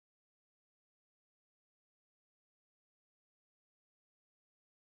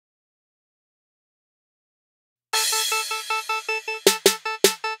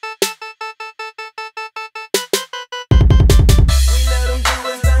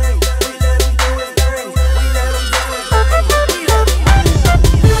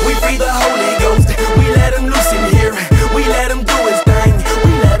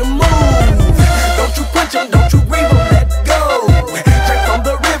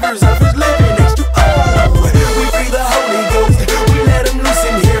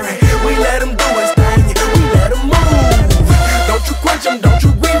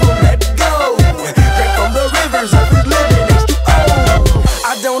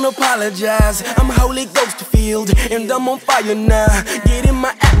don't apologize. I'm Holy Ghost filled, and I'm on fire now. Get in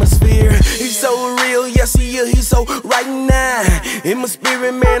my atmosphere. He's so real, yes he is, he's so right now. In my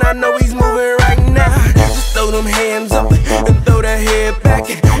spirit, man, I know he's moving right now. Just throw them hands up and throw that head back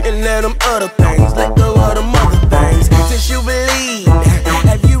and let them other things, let go of them other things. Since you believe,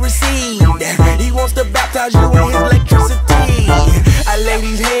 have you received? He wants to baptize you in his electricity. I lay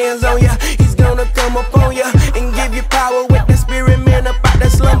these hands on ya, he's gonna come up on ya and give you power with the spirit, man, up out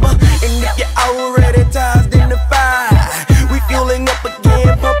that slumber. And if you're already tossed in the fire, we fueling up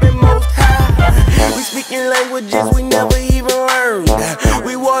again, pumping most high. We speaking languages we never even learned.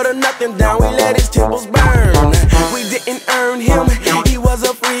 We water nothing down, we let his temples burn. We didn't earn him, he was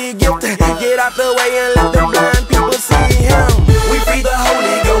a free gift. Get out the way and let the blind people see him. We free the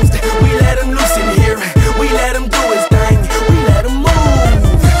Holy Ghost, we let him loose in here. We let him do his thing, we let him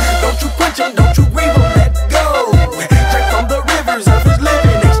move. Don't you quench him, don't you grieve him, let go. Drink from the rivers of his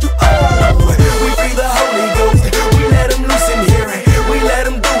living H2O. We free the Holy Ghost, we let him loose in here. We let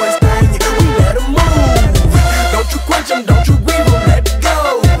him do his thing, we let him move. Don't you quench him, don't you grieve him, let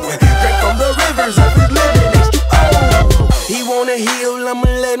go. Drink from the rivers of his living H2O. He wanna heal, I'ma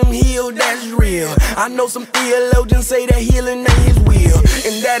let him heal, that's real. I know some theologians say that healing ain't his will,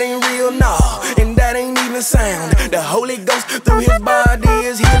 and that ain't real, nah, and that ain't even sound. The Holy Ghost through his body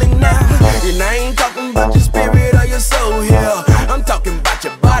is healing now. And I ain't talking about your spirit or your soul here, I'm talking about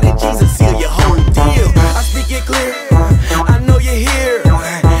your body, Jesus heal your whole deal. I speak it clear, I know you're here.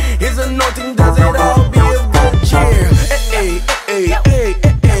 His anointing does it all, be of good cheer. Hey, hey, hey, hey,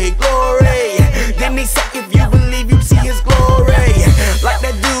 hey, hey, glory. Then he said if you believe you see his glory. Like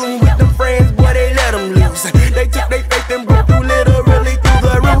that dude with them friends, boy, they let him loose. They took their faith and broke through literally through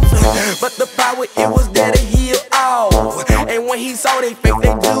the roof. But the power, it was there to heal all. And when he saw their faith,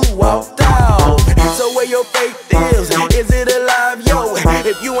 they do walked off. So where your faith is it alive, yo?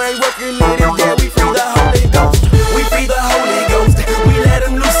 If you ain't working it, it's there. We free the Holy Ghost, we free the Holy Ghost. We let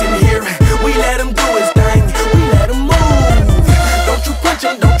him loose in here, we let him do his thing, we let him move. Don't you quench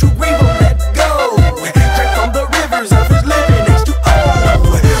him, don't you grieve him, let go. Drink from the rivers of his living H2O.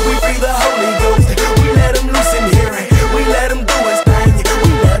 We free the Holy Ghost, we let him loose in here, we let him do his thing,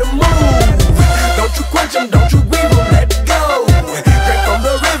 we let him move. Don't you quench him, don't you grieve him, let go. Drink from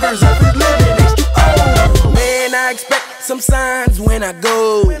the rivers of his living H2O. Man, I expect some signs when I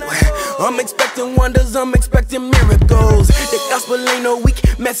go. I'm expecting wonders, I'm expecting miracles. The gospel ain't no weak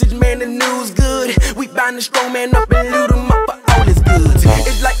message, man, the news good. We bind the strong man up and loot him up for all his goods.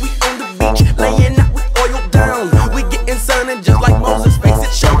 It's like we own